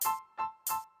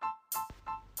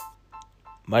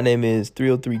My name is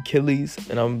 303 Killies,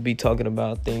 and I'm going to be talking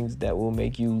about things that will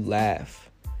make you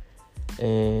laugh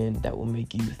and that will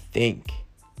make you think.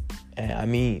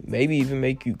 And maybe even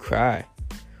make you cry.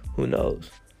 Who knows?